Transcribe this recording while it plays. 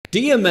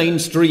Dear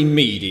mainstream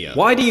media,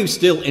 why do you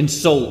still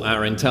insult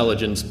our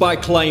intelligence by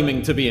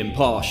claiming to be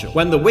impartial,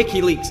 when the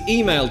WikiLeaks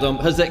email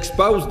dump has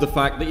exposed the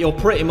fact that you're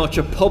pretty much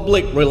a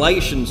public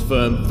relations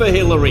firm for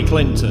Hillary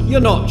Clinton? You're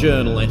not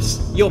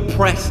journalists, you're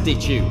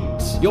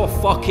prostitutes. You're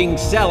fucking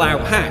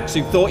sellout hacks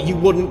who thought you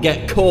wouldn't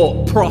get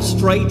caught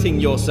prostrating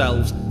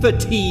yourselves for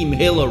Team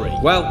Hillary.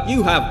 Well,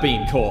 you have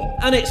been caught,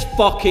 and it's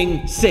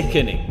fucking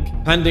sickening.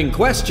 Handing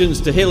questions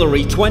to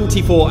Hillary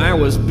 24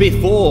 hours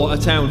before a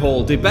town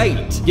hall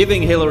debate,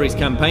 giving Hillary's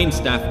campaign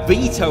staff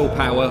veto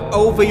power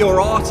over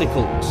your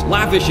articles,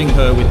 lavishing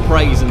her with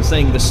praise and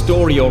saying the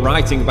story you're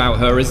writing about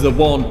her is the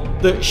one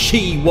that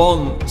she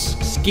wants,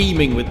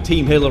 scheming with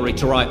Team Hillary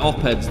to write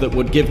op-eds that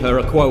would give her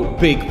a quote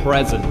big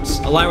presence,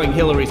 allowing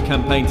Hillary's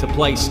campaign to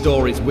play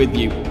stories with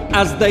you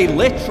as they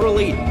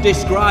literally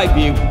describe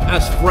you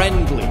as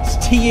friendlies,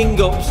 teeing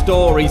up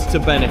stories to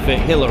benefit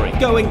Hillary,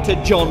 going to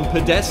John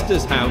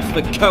Podesta's house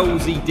for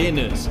cozy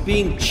dinners,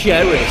 being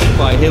cherished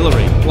by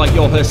Hillary like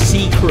you're her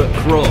secret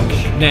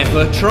crush.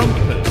 Never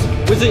Trumpers.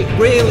 Was it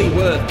really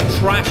worth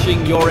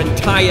trashing your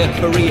entire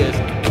careers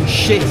and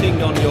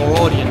shitting on your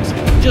audience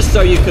just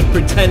so you could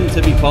pretend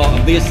to be part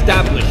of the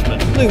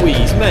establishment?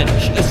 Louise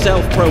Mensch, a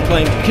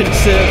self-proclaimed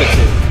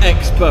conservative,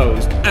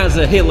 exposed as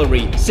a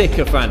Hillary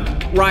sycophant,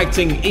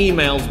 writing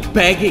emails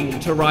begging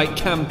to write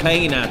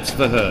campaign ads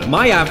for her.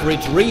 My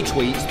average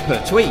retweets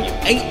per tweet,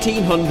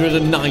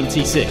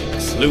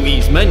 1,896.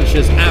 Louise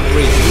Mensch's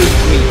average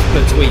retweets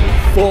per tweet,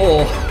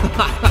 4.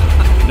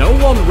 No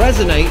one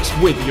resonates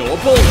with your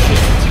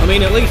bullshit. I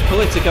mean, at least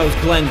Politico's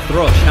Glenn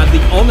Thrush had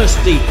the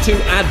honesty to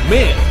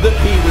admit that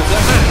he was a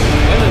hack.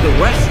 When are the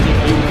rest of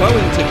you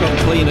going to come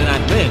clean and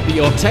admit that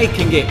you're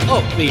taking it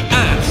up the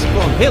ass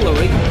from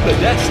Hillary,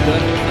 Podesta,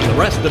 and the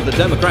rest of the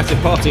Democratic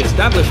Party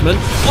establishment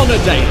on a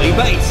daily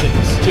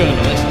basis?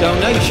 Journalist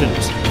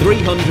donations,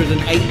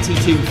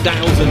 $382,000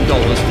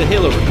 to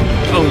Hillary,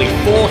 only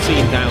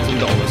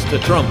 $14,000 to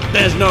Trump.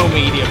 There's no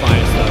media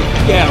bias though.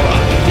 Yeah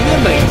right, dear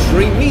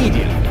mainstream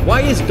media.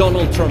 Why is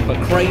Donald Trump a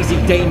crazy,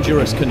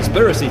 dangerous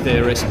conspiracy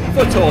theorist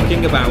for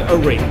talking about a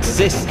rigged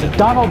system?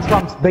 Donald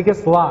Trump's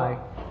biggest lie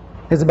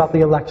is about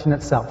the election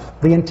itself,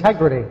 the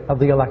integrity of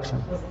the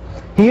election.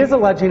 He is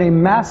alleging a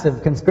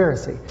massive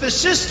conspiracy. The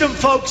system,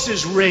 folks,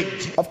 is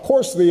rigged. Of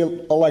course the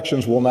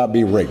elections will not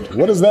be rigged.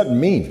 What does that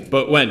mean?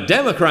 But when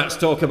Democrats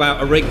talk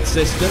about a rigged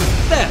system,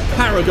 they're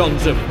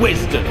paragons of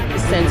wisdom. The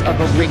sense of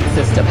a rigged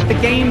system. The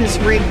game is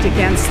rigged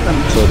against them.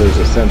 So there's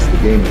a sense the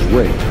game is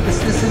rigged.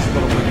 This is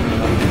what we're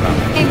talking about.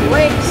 A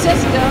rigged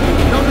system.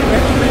 Don't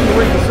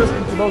rig the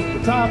system for those at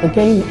the top. The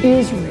game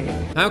is rigged.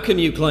 How can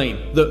you claim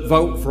that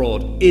vote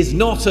fraud is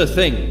not a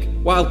thing,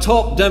 while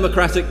top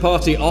Democratic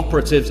Party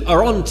operatives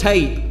are on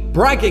tape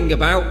bragging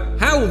about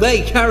how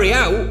they carry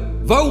out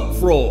vote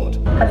fraud?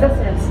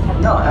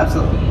 No,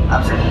 absolutely.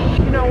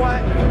 Absolutely. You know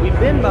what? We've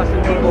been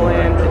busting people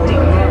in to deep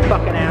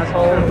fucking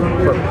assholes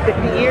for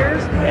 50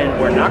 years, and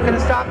we're not going to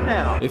stop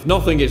now. If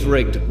nothing is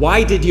rigged,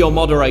 why did your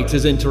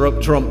moderators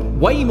interrupt Trump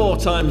way more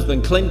times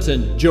than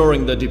Clinton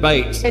during the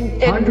debates?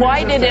 And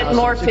why did it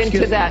morph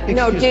into that?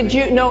 No,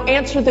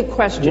 answer the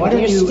question. Do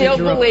you still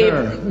believe?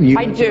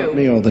 I do.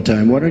 Me all the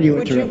time. Why don't you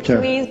Would interrupt you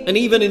her? please? And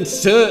even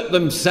insert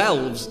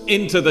themselves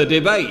into the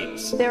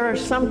debates. There are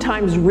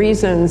sometimes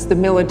reasons the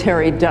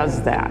military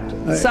does that.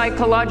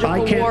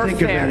 Psychological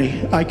warfare.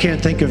 I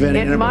can't think of any.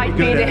 It might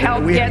be to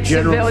help get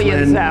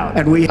civilians out.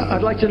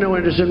 I'd like to know,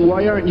 Anderson,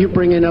 why aren't you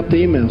bringing up the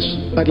emails?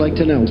 I'd like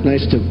to know. It's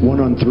nice to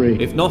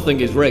 1-on-3. If nothing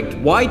is rigged,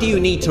 why do you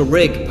need to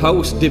rig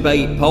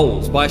post-debate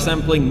polls by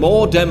sampling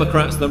more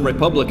Democrats than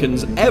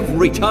Republicans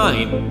every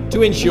time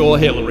to ensure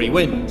Hillary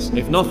wins?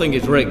 If nothing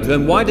is rigged,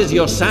 then why does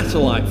your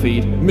satellite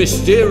feed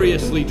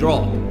mysteriously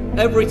drop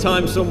every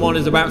time someone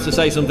is about to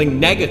say something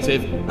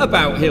negative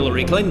about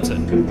Hillary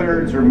Clinton?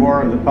 2/3 or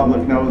more of the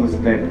public knows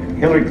that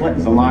Hillary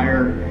Clinton's a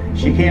liar.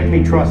 She can't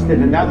be trusted.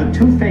 And now the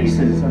two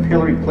faces of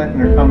Hillary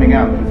Clinton are coming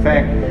out. In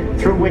fact,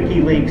 through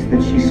WikiLeaks,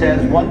 that she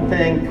says one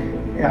thing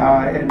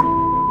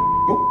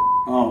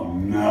Oh,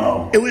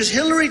 no. It was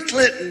Hillary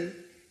Clinton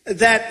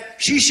that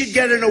she should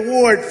get an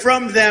award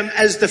from them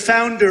as the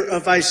founder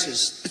of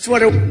ISIS. It's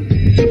what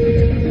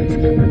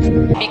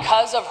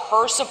because of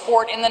her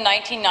support in the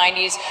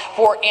 1990s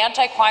for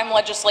anti-crime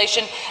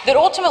legislation that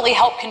ultimately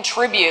helped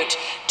contribute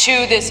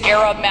to this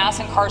era of mass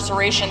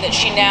incarceration that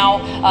she now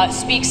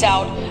speaks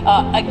out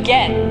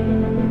again.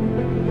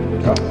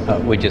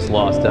 We just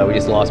lost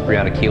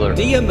Breonna Keeler.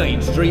 Dear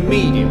mainstream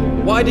media,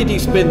 why did you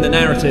spin the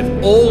narrative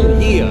all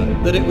year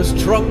that it was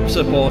Trump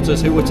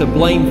supporters who were to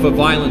blame for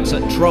violence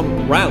at Trump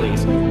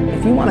rallies?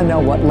 If you want to know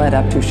what led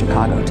up to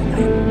Chicago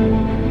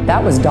tonight,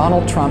 that was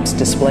Donald Trump's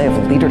display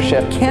of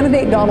leadership.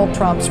 Candidate Donald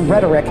Trump's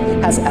rhetoric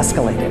has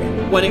escalated.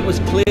 When it was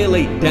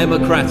clearly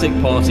Democratic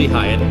Party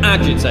hired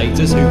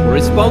agitators who were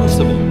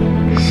responsible.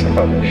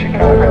 So the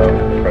Chicago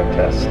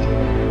protest,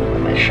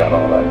 when they shut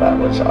all that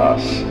was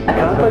us.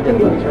 Conflict of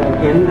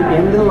interest in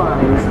the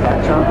lines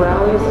at Trump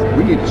rallies.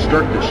 We need to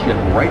start this shit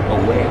right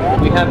away.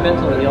 We have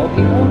mentally ill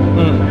people.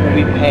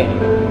 We pay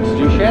to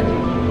do shit.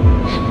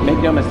 Make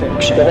no mistake.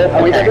 The whole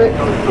point of it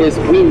is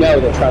we know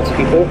that Trump's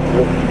people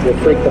will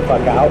freak the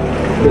fuck out.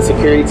 The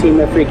security team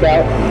will freak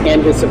out,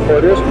 and his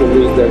supporters will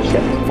lose their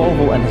shit.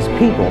 Vogel and his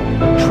people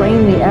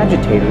train the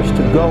agitators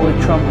to go to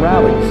Trump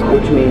rallies,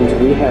 which means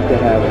we have to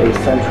have a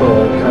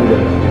central kind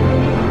of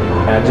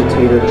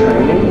agitator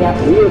training. Yeah.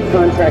 We are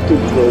contracted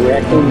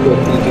directly with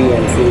the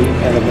DNC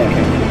and the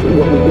campaign.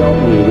 What we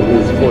don't need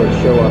is for it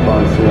to show up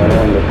on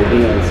CNN that the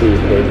DNC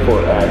paid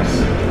for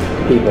X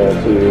people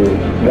to.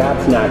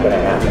 That's not going to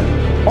happen.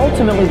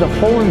 Ultimately, the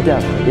whole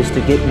endeavor is to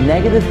get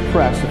negative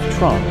press of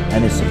Trump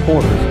and his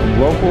supporters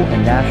in local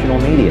and national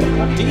media.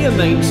 Dear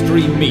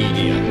mainstream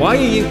media, why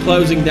are you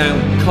closing down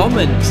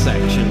comment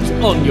sections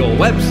on your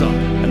website?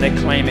 And they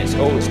claim it's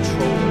trolling,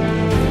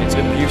 it's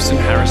abuse and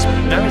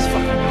harassment. No, it's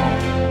fucking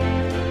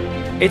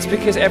not. It's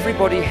because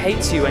everybody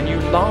hates you and you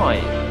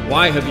lie.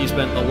 Why have you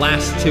spent the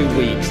last 2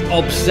 weeks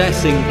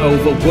obsessing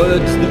over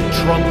words that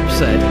Trump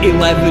said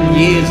 11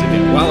 years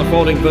ago, while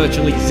affording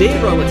virtually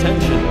zero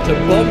attention to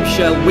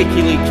bombshell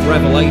WikiLeaks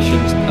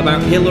revelations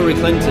about Hillary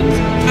Clinton's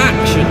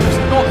actions?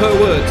 Not her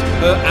words,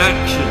 her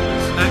actions.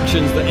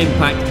 Actions that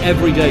impact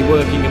everyday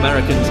working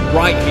Americans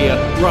right here,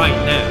 right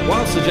now,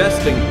 while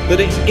suggesting that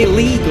it's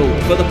illegal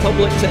for the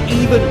public to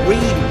even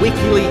read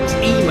WikiLeaks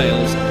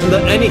emails and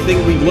that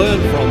anything we learn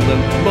from them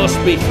must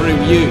be through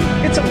you.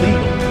 It's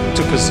illegal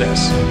to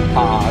possess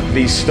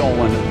these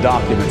stolen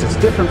documents. It's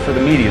different for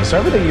the media. So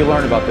everything you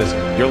learn about this,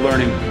 you're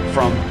learning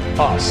from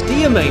us.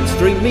 Dear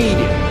mainstream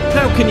media,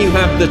 how can you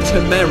have the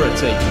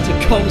temerity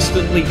to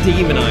constantly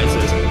demonize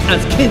us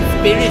as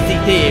conspiracy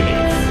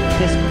theories?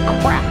 This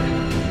crap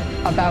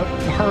about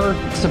her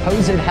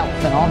supposed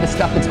health and all this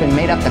stuff that's been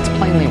made up that's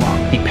plainly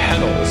wrong. He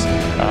peddles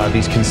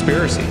these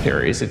conspiracy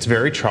theories. It's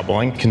very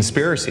troubling.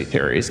 Conspiracy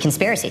theories.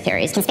 Conspiracy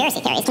theories.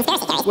 Conspiracy theories.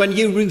 Conspiracy theories. When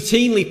you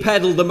routinely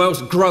peddle the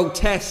most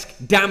grotesque,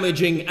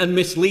 damaging, and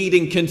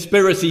misleading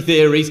conspiracy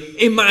theories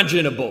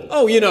imaginable.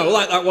 Oh, you know,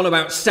 like that one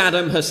about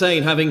Saddam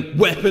Hussein having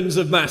weapons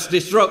of mass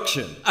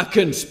destruction. A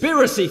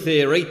conspiracy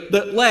theory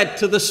that led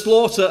to the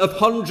slaughter of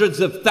hundreds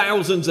of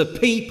thousands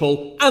of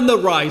people and the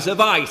rise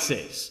of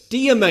ISIS.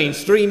 Dear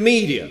mainstream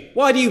media,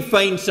 why do you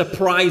feign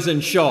surprise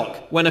and shock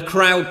when a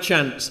crowd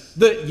chants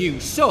that you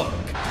suck?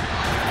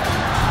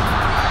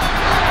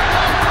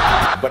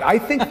 But I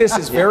think this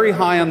is very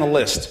high on the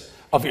list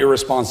of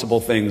irresponsible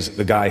things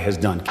the guy has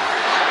done.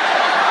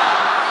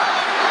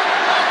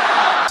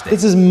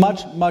 This is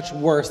much, much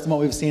worse than what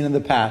we've seen in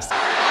the past.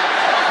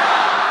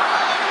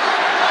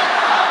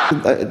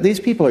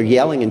 These people are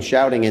yelling and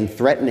shouting and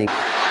threatening.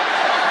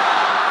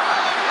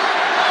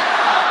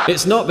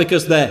 It's not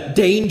because they're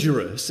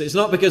dangerous, it's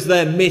not because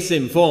they're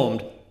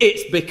misinformed,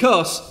 it's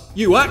because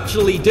you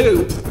actually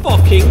do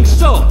fucking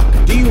suck.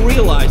 Do you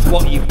realise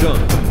what you've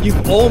done?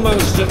 You've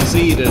almost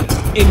succeeded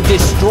in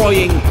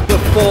destroying the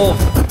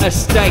Fourth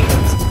Estate.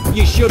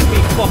 You should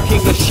be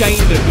fucking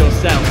ashamed of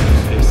yourself.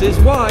 This is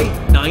why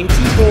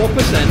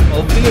 94%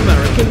 of the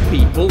American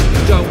people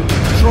don't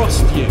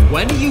trust you.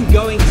 When are you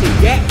going to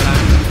get that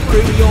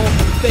through your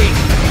thick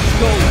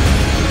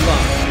skull?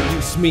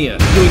 Smear.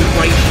 You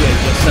ingratiate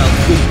yourself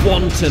with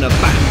wanton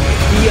abandon.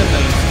 Dear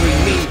mainstream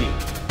media,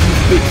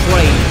 you've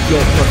betrayed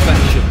your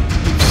profession.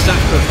 You've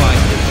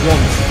sacrificed its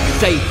once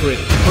sacred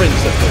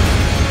principles.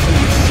 And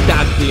you've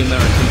stabbed the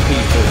American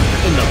people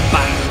in the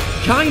back.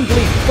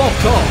 Kindly fuck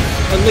off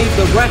and leave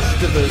the rest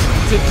of us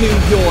to do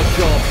your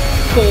job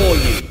for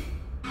you.